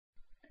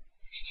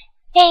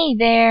Hey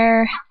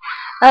there!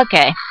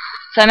 Okay,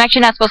 so I'm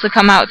actually not supposed to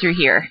come out through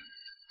here.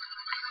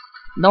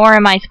 Nor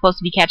am I supposed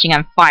to be catching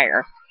on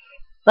fire.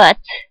 But,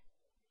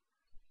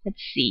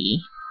 let's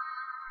see.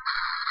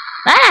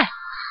 Ah!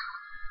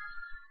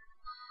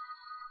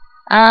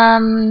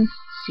 Let's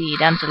see,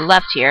 down to the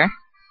left here.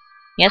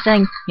 Yes, I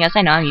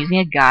know, I'm using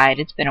a guide.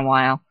 It's been a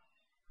while.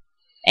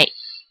 Hey.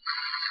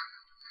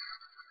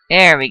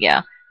 There we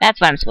go. That's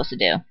what I'm supposed to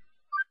do.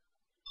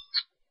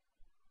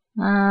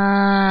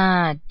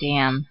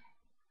 Damn.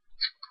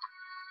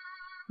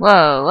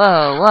 Whoa,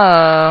 whoa,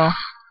 whoa.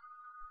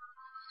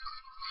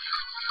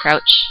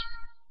 Crouch.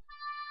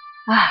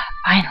 Ah,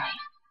 finally.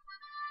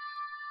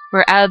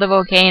 We're out of the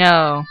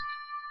volcano.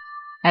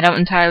 I don't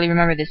entirely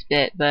remember this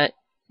bit, but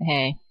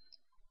hey.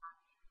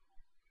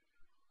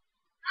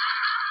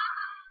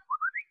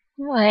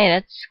 Oh, hey,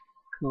 that's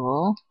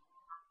cool.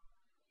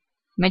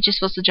 Am I just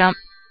supposed to jump?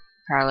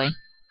 Probably.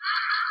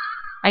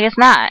 I guess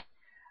not.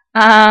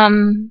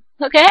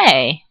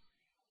 Okay.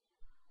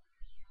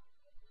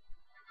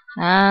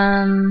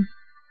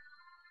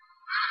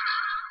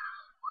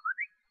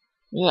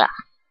 Yeah.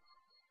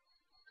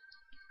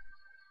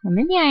 Well,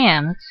 maybe I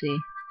am. Let's see.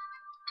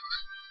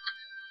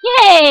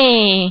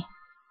 Yay!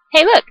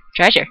 Hey, look!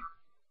 Treasure.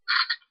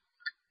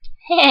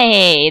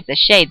 Hey, it's a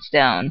shade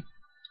stone.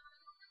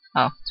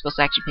 Oh, I'm supposed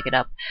to actually pick it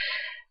up.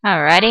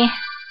 Alrighty.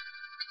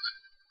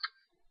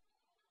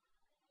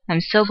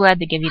 I'm so glad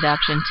they give you the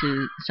option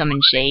to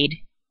summon shade.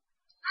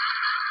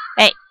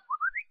 Hey!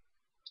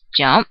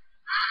 Jump.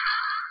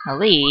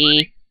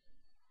 Ali.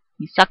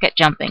 You suck at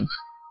jumping.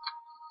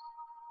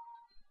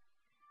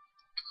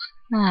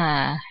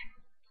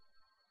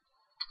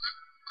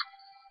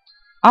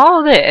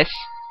 All this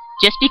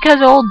just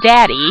because old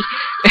daddy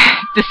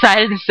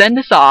decided to send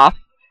us off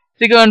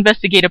to go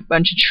investigate a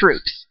bunch of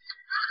troops.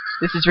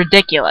 This is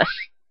ridiculous.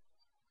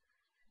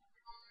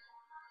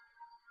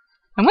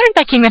 I wonder if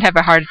that king would have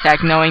a heart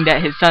attack knowing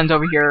that his son's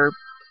over here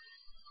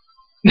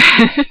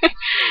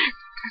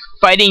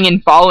fighting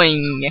and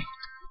falling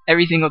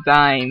every single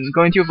time,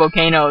 going through a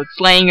volcano,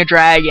 slaying a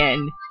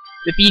dragon,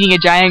 defeating a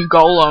giant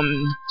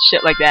golem,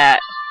 shit like that.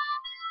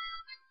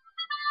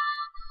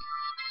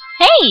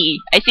 Hey!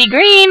 I see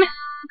green!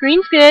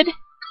 Green's good.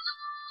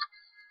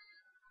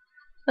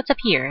 What's up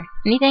here?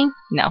 Anything?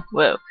 No.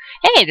 Whoa.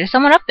 Hey, there's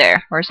someone up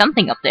there. Or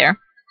something up there.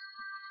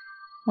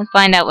 Let's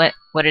find out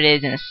what it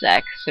is in a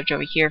sec. Search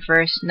over here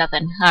first.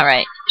 Nothing.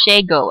 Alright.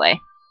 Shade, go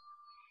away.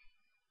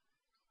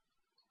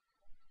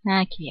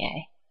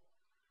 Okay.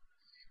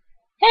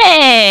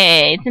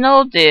 Hey! It's an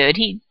old dude.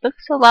 He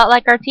looks a lot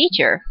like our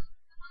teacher.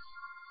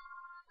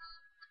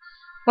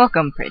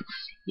 Welcome, Prince.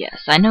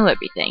 Yes, I know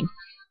everything.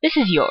 This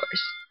is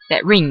yours.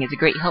 That ring is a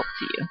great help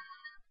to you.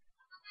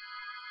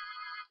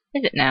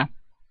 Is it now?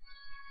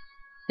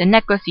 The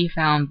necklace you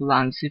found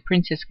belongs to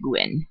Princess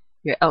Gwyn,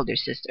 your elder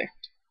sister.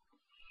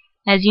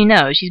 As you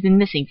know, she's been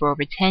missing for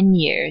over 10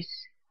 years.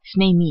 This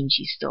may mean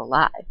she's still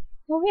alive.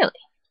 Oh, really?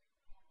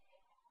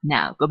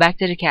 Now, go back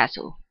to the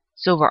castle.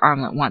 Silver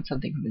Armlet wants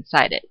something from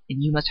inside it,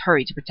 and you must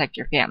hurry to protect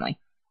your family.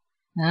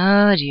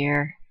 Oh,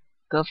 dear.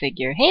 Go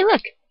figure. Hey,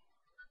 look!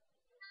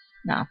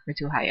 No, we're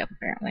too high up,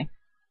 apparently.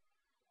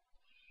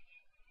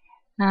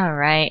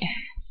 Alright.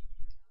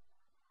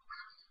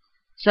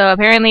 So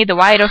apparently the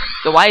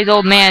wise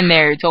old man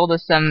there told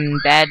us some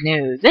bad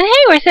news. And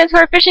hey, we're sent to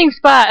our fishing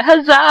spot!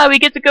 Huzzah! We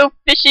get to go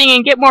fishing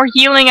and get more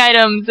healing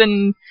items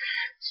and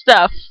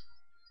stuff.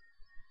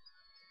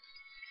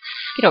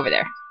 Get over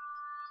there.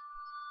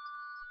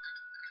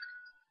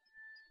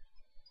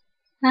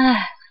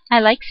 I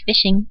like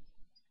fishing.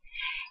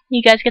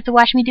 You guys get to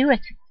watch me do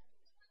it.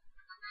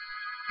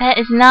 That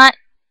is not...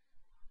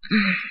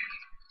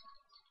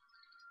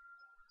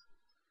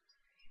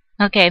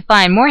 Okay,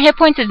 fine. More hit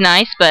points is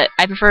nice, but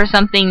I prefer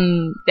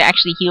something to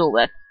actually heal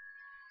with.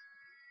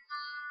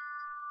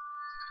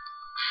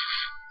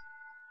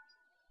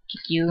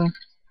 Kick you.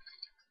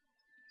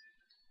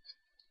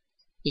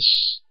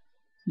 Fish.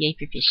 Yay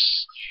for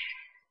fish.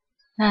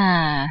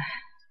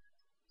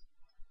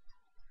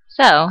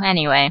 So,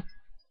 anyway.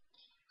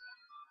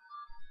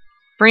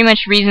 Pretty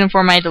much reason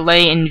for my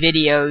delay in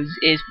videos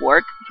is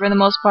work, for the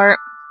most part.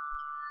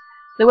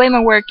 The way my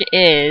work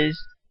is,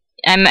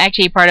 I'm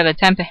actually part of a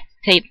temp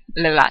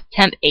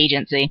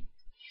agency.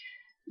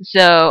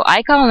 So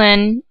I call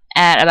in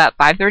at about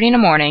 5:30 in the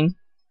morning,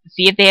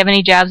 see if they have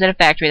any jobs at a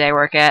factory that I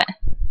work at.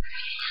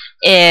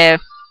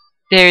 If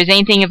there's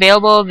anything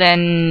available,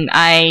 then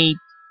I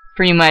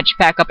pretty much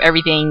pack up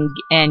everything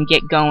and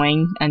get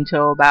going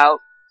until about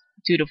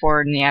 2 to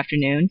 4 in the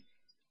afternoon.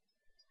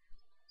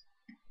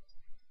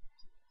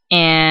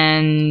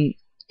 And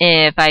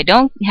if I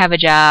don't have a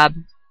job,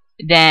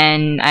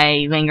 then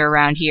I linger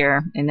around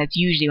here, and that's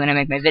usually when I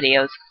make my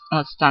videos,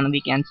 unless it's on the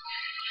weekends.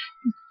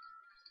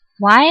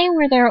 Why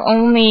were there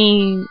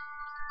only...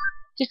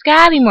 There's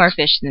gotta be more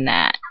fish than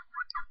that.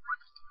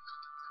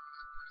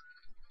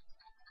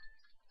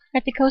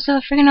 At the coast of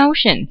the friggin'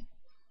 ocean.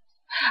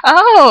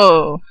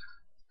 Oh!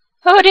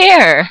 Oh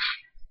dear!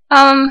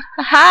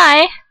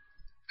 Hi!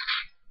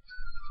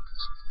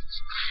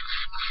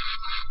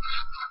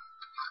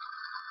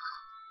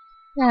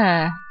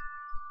 Yeah.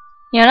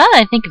 You know, now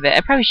that I think of it,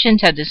 I probably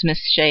shouldn't have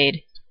dismissed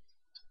Shade.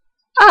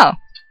 Oh,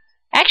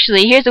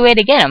 actually, here's a way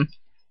to get him.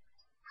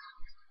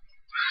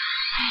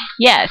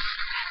 Yes.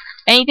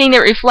 Anything that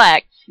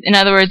reflects, in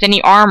other words,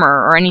 any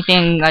armor or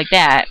anything like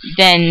that,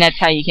 then that's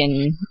how you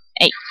can...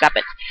 Hey, stop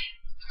it.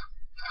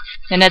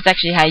 Then that's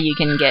actually how you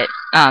can get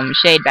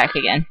Shade back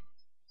again.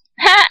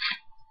 Ha!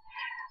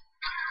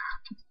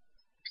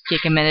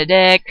 Kick him in the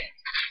dick.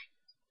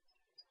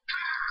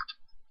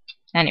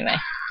 Anyway.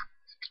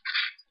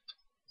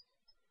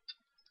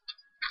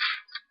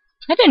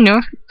 I didn't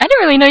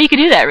really know you could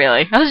do that,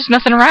 really. I was just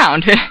messing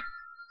around.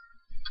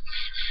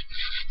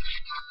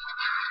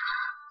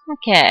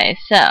 Okay,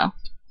 so...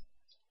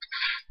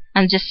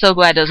 I'm just so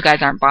glad those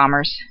guys aren't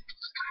bombers.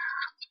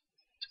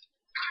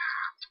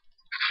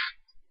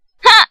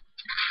 Ha!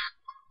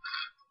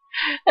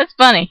 That's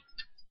funny.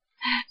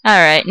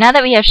 Alright, now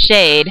that we have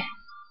Shade,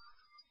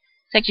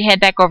 let's actually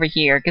head back over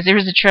here, because there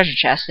was a treasure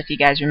chest, if you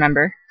guys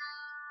remember.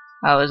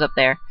 Oh, it was up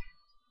there.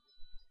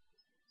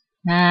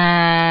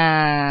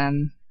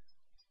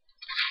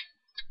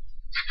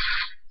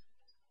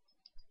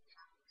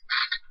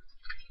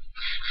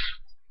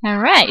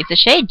 Alright, it's a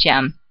Shade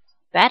gem.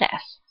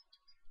 Badass.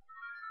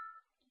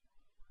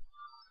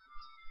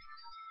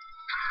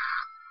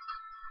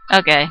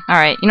 Okay,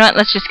 alright. You know what?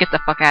 Let's just get the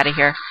fuck out of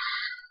here.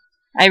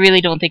 I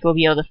really don't think we'll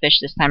be able to fish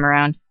this time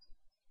around.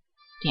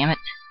 Damn it.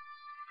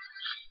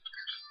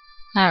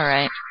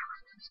 Alright.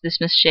 Let's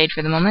dismiss Shade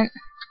for the moment.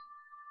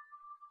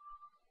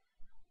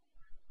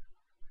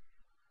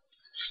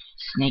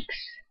 Snakes.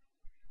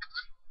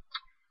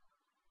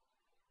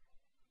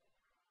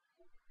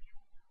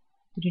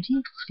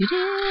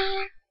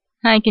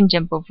 I can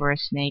jump over a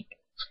snake.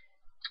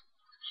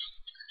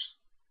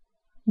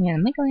 Yeah,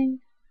 Michael.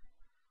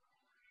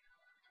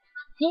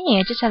 Hey,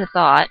 I just had a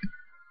thought.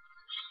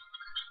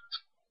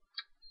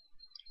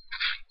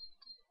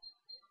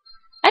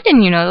 I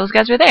didn't even know those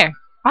guys were there.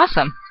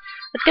 Awesome.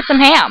 Let's get some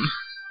ham.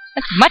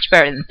 That's much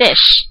better than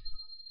fish.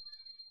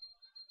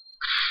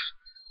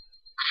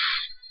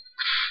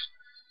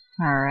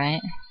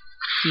 Alright.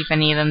 See if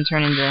any of them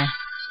turn into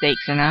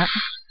steaks or not.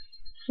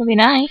 It'll be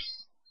nice.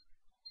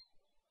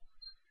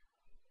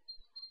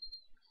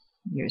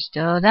 You're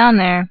still down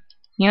there.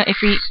 You know,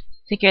 if we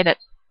take care of that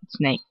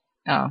snake.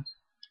 Oh,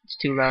 it's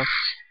too low.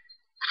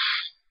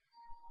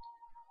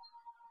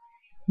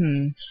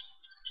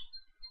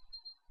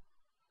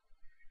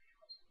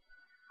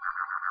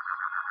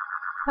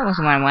 That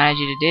wasn't what I wanted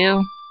you to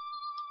do.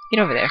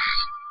 Get over there.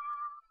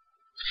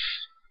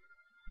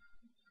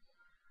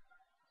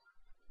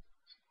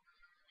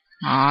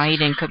 Aw, you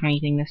didn't cook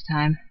anything this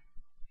time.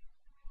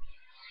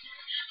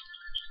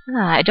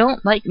 I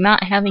don't like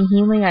not having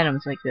healing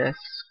items like this.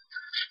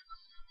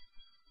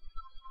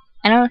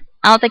 I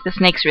don't think the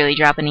snakes really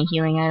drop any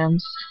healing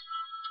items.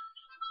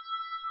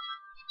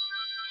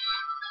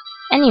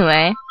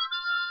 Anyway.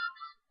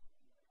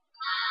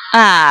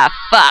 Ah,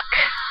 fuck.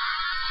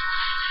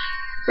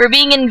 We're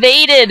being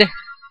invaded!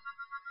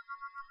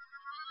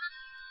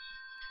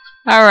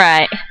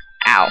 Alright.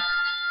 Ow.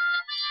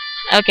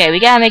 Okay, we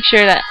gotta make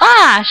sure that...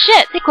 Ah,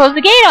 shit! They closed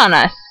the gate on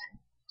us!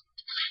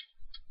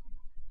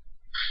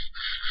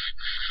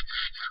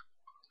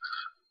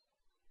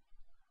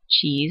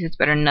 Jeez, it's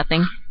better than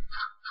nothing.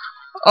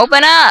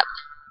 Open up!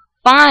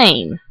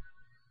 Fine!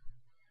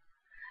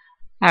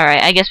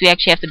 Alright, I guess we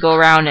actually have to go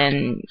around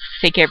and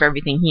take care of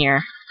everything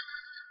here.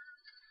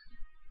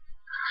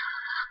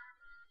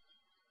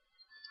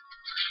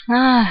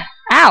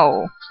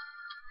 Ow!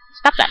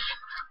 Stop that!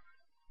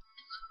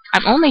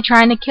 I'm only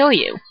trying to kill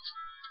you.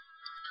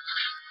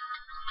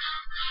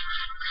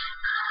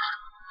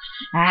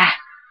 Ah!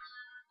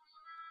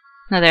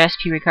 Another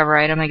SP recover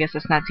item, I guess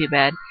that's not too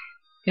bad.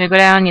 Can I go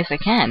down? Yes, I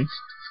can.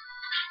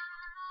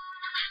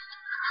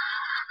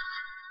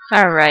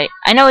 Alright.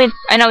 I know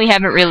we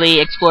haven't really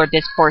explored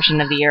this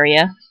portion of the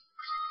area.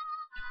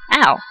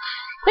 Ow!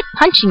 Quit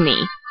punching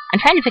me! I'm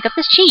trying to pick up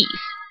this cheese!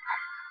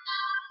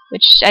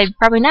 Which I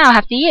probably now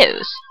have to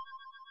use.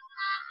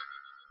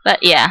 But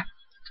yeah.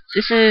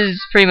 This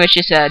is pretty much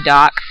just a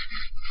dock.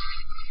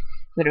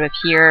 Put it up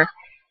here.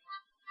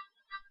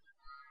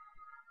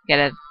 Got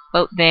a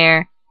boat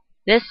there.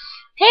 This...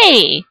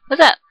 Hey!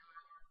 What's up?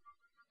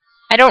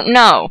 I don't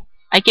know.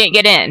 I can't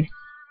get in.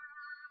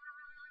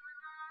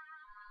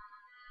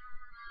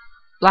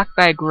 Blocked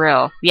by a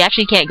grill. We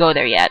actually can't go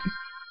there yet.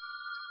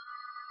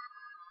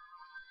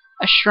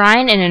 A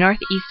shrine in a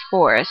northeast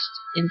forest.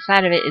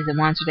 Inside of it is a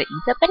monster that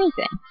eats up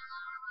anything.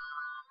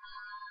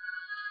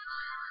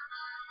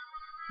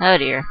 Oh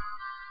dear.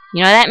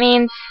 You know what that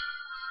means?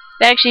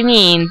 That actually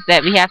means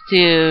that we have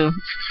to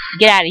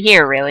get out of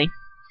here, really.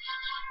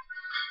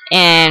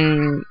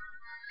 And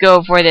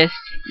go for this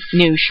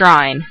new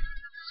shrine.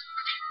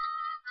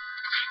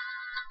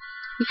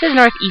 He says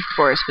northeast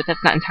forest, but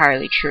that's not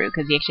entirely true,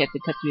 because you actually have to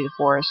cut through the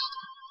forest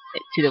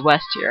to the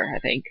west here, I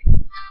think.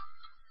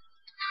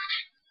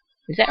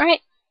 Is that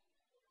right?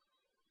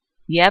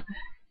 Yep.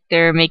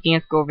 They're making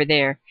us go over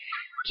there.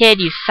 Kid,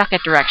 you suck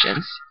at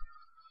directions.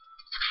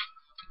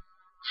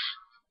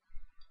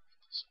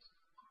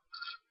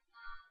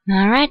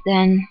 Alright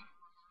then.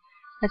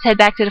 Let's head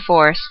back to the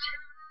forest.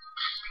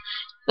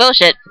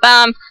 Bullshit.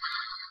 Bomb!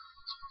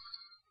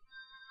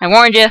 I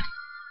warned you.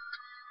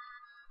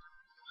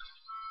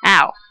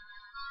 Ow.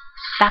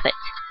 Stop it.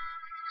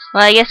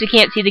 Well, I guess we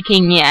can't see the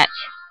king yet.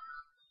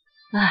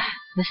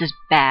 This is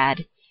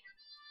bad.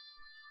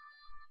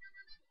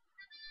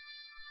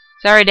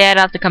 Sorry, Dad,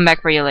 I'll have to come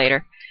back for you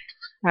later.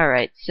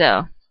 Alright,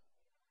 so.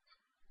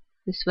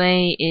 This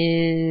way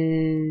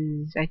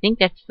is... I think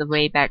that's the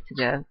way back to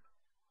the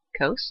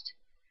coast?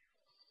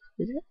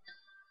 Is it?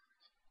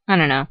 I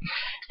don't know.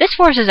 This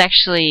forest is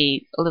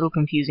actually a little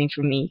confusing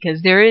for me,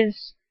 because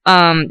there's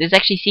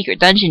actually a secret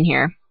dungeon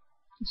here.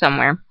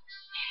 Somewhere.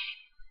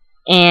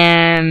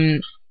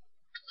 And...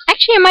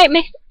 actually, I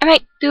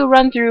might do a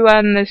run through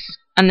on this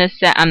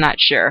set. I'm not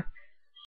sure.